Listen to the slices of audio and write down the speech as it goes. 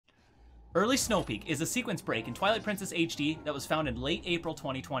Early Snowpeak is a sequence break in Twilight Princess HD that was found in late April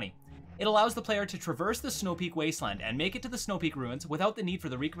 2020. It allows the player to traverse the Snowpeak wasteland and make it to the Snowpeak ruins without the need for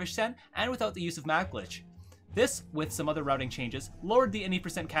the Reekvish Sen and without the use of map glitch. This, with some other routing changes, lowered the any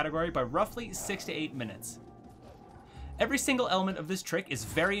percent category by roughly 6 to 8 minutes. Every single element of this trick is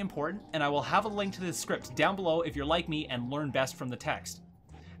very important, and I will have a link to the script down below if you're like me and learn best from the text.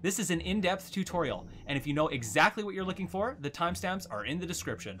 This is an in-depth tutorial, and if you know exactly what you're looking for, the timestamps are in the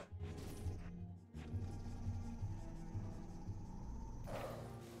description.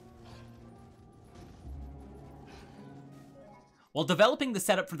 While developing the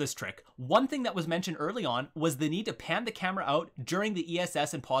setup for this trick, one thing that was mentioned early on was the need to pan the camera out during the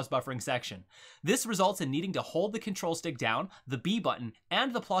ESS and pause buffering section. This results in needing to hold the control stick down, the B button,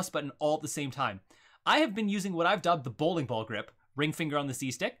 and the plus button all at the same time. I have been using what I've dubbed the bowling ball grip, ring finger on the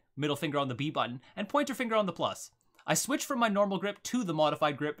C stick, middle finger on the B button, and pointer finger on the plus. I switched from my normal grip to the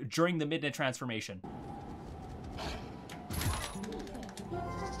modified grip during the midnight transformation.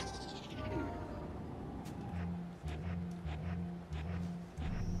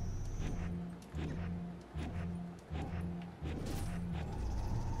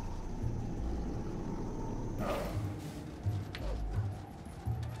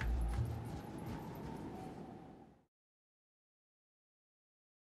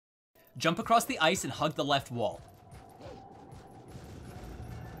 Jump across the ice and hug the left wall.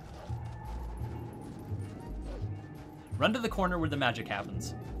 Run to the corner where the magic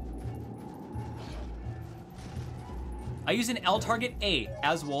happens. I use an L target A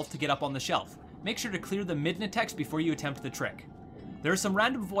as Wolf to get up on the shelf. Make sure to clear the midna text before you attempt the trick. There are some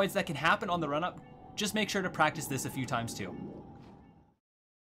random voids that can happen on the run up, just make sure to practice this a few times too.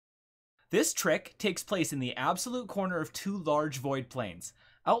 This trick takes place in the absolute corner of two large void planes.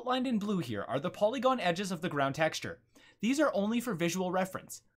 Outlined in blue here are the polygon edges of the ground texture. These are only for visual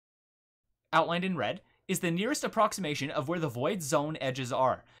reference. Outlined in red is the nearest approximation of where the void zone edges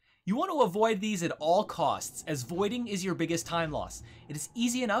are. You want to avoid these at all costs, as voiding is your biggest time loss. It is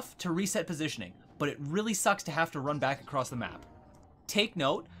easy enough to reset positioning, but it really sucks to have to run back across the map. Take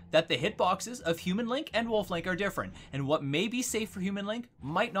note that the hitboxes of Human Link and Wolf Link are different, and what may be safe for Human Link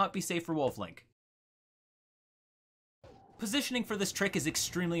might not be safe for Wolf Link. Positioning for this trick is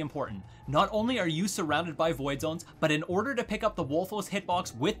extremely important. Not only are you surrounded by void zones, but in order to pick up the Wolfos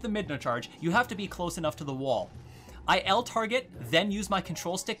hitbox with the midna charge, you have to be close enough to the wall. I L target, then use my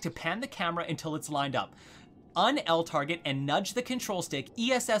control stick to pan the camera until it's lined up. Un-L target and nudge the control stick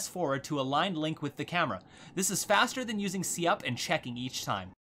ESS forward to align Link with the camera. This is faster than using C up and checking each time.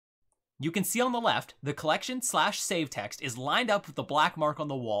 You can see on the left, the collection/save text is lined up with the black mark on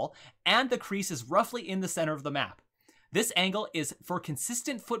the wall, and the crease is roughly in the center of the map. This angle is for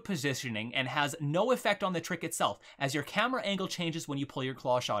consistent foot positioning and has no effect on the trick itself, as your camera angle changes when you pull your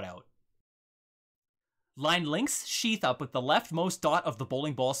claw shot out. Line Link's sheath up with the leftmost dot of the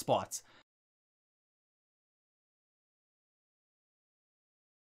bowling ball spots.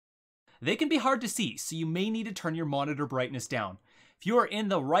 They can be hard to see, so you may need to turn your monitor brightness down. If you are in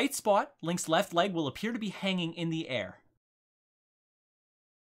the right spot, Link's left leg will appear to be hanging in the air.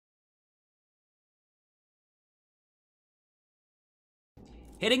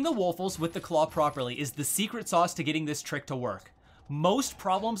 Hitting the Wolfos with the claw properly is the secret sauce to getting this trick to work. Most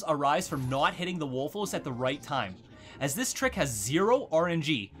problems arise from not hitting the Wolfos at the right time. As this trick has zero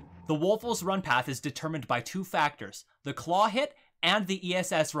RNG, the Wolfos run path is determined by two factors, the claw hit and the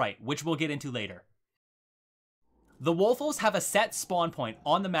ESS right, which we'll get into later. The Wolfos have a set spawn point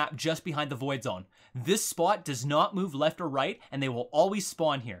on the map just behind the void zone. This spot does not move left or right, and they will always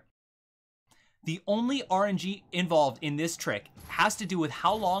spawn here. The only RNG involved in this trick has to do with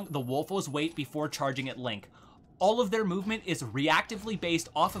how long the Wolfos wait before charging at Link. All of their movement is reactively based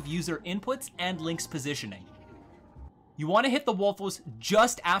off of user inputs and Link's positioning. You want to hit the Wolfos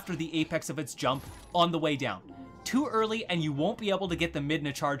just after the apex of its jump on the way down. Too early and you won't be able to get the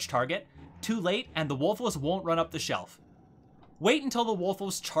midna charge target. Too late and the Wolfos won't run up the shelf. Wait until the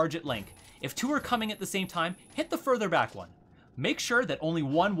Wolfos charge at Link. If two are coming at the same time, hit the further back one. Make sure that only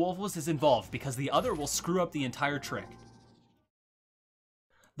one Wolfos is involved because the other will screw up the entire trick.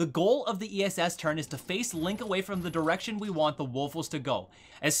 The goal of the ESS turn is to face Link away from the direction we want the Wolfos to go.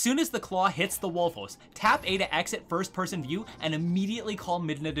 As soon as the claw hits the Wolfos, tap A to exit first person view and immediately call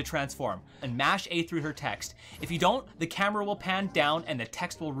Midna to transform, and mash A through her text. If you don't, the camera will pan down and the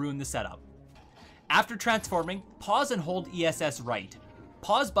text will ruin the setup. After transforming, pause and hold ESS right.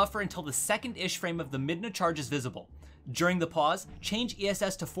 Pause buffer until the second-ish frame of the Midna charge is visible. During the pause, change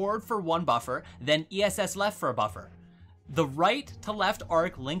ESS to forward for one buffer, then ESS left for a buffer. The right to left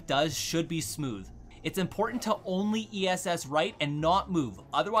arc Link does should be smooth. It's important to only ESS right and not move,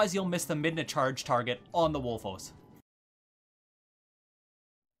 otherwise you'll miss the Midna charge target on the Wolfos.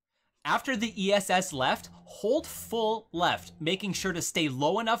 After the ESS left, hold full left, making sure to stay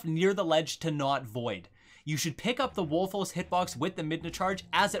low enough near the ledge to not void. You should pick up the Wolfos hitbox with the Midna charge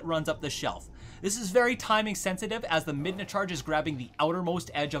as it runs up the shelf. This is very timing sensitive as the Midna charge is grabbing the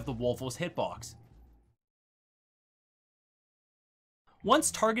outermost edge of the Wolfos hitbox.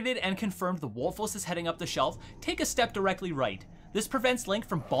 Once targeted and confirmed the Wolfos is heading up the shelf, take a step directly right. This prevents Link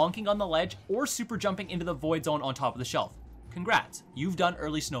from bonking on the ledge or super jumping into the void zone on top of the shelf. Congrats, you've done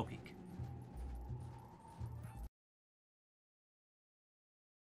Early Snowpeak.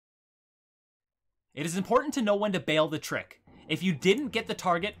 It is important to know when to bail the trick. If you didn't get the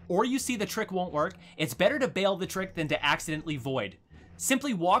target or you see the trick won't work, it's better to bail the trick than to accidentally void.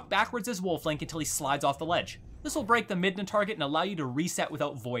 Simply walk backwards as Wolf Link until he slides off the ledge. This will break the Midna target and allow you to reset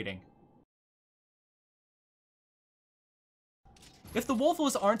without voiding. If the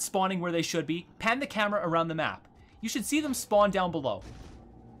Wolfos aren't spawning where they should be, pan the camera around the map. You should see them spawn down below.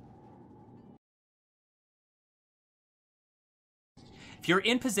 If you're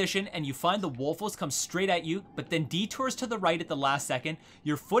in position and you find the Wolfos come straight at you, but then detours to the right at the last second,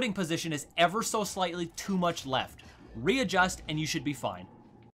 your footing position is ever so slightly too much left. Readjust and you should be fine.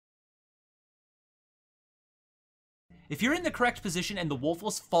 If you're in the correct position and the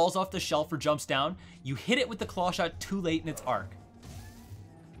Wolfos falls off the shelf or jumps down, you hit it with the Clawshot too late in its arc.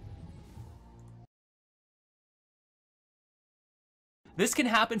 This can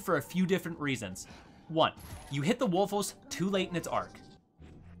happen for a few different reasons. 1. You hit the Wolfos too late in its arc.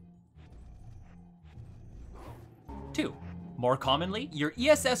 2. More commonly, your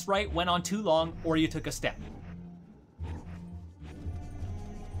ESS right went on too long or you took a step.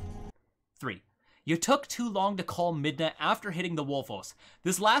 3. You took too long to call Midna after hitting the Wolfos.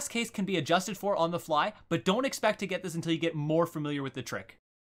 This last case can be adjusted for on the fly, but don't expect to get this until you get more familiar with the trick.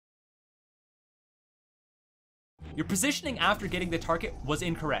 Your positioning after getting the target was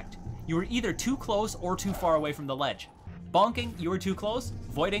incorrect. You were either too close or too far away from the ledge. Bonking, you were too close.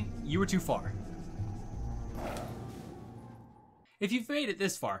 Voiding, you were too far. If you've made it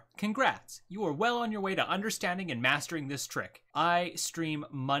this far, congrats! You are well on your way to understanding and mastering this trick. I stream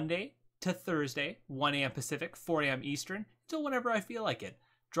Monday to Thursday, 1 AM Pacific, 4 AM Eastern, till whenever I feel like it.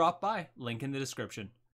 Drop by, link in the description.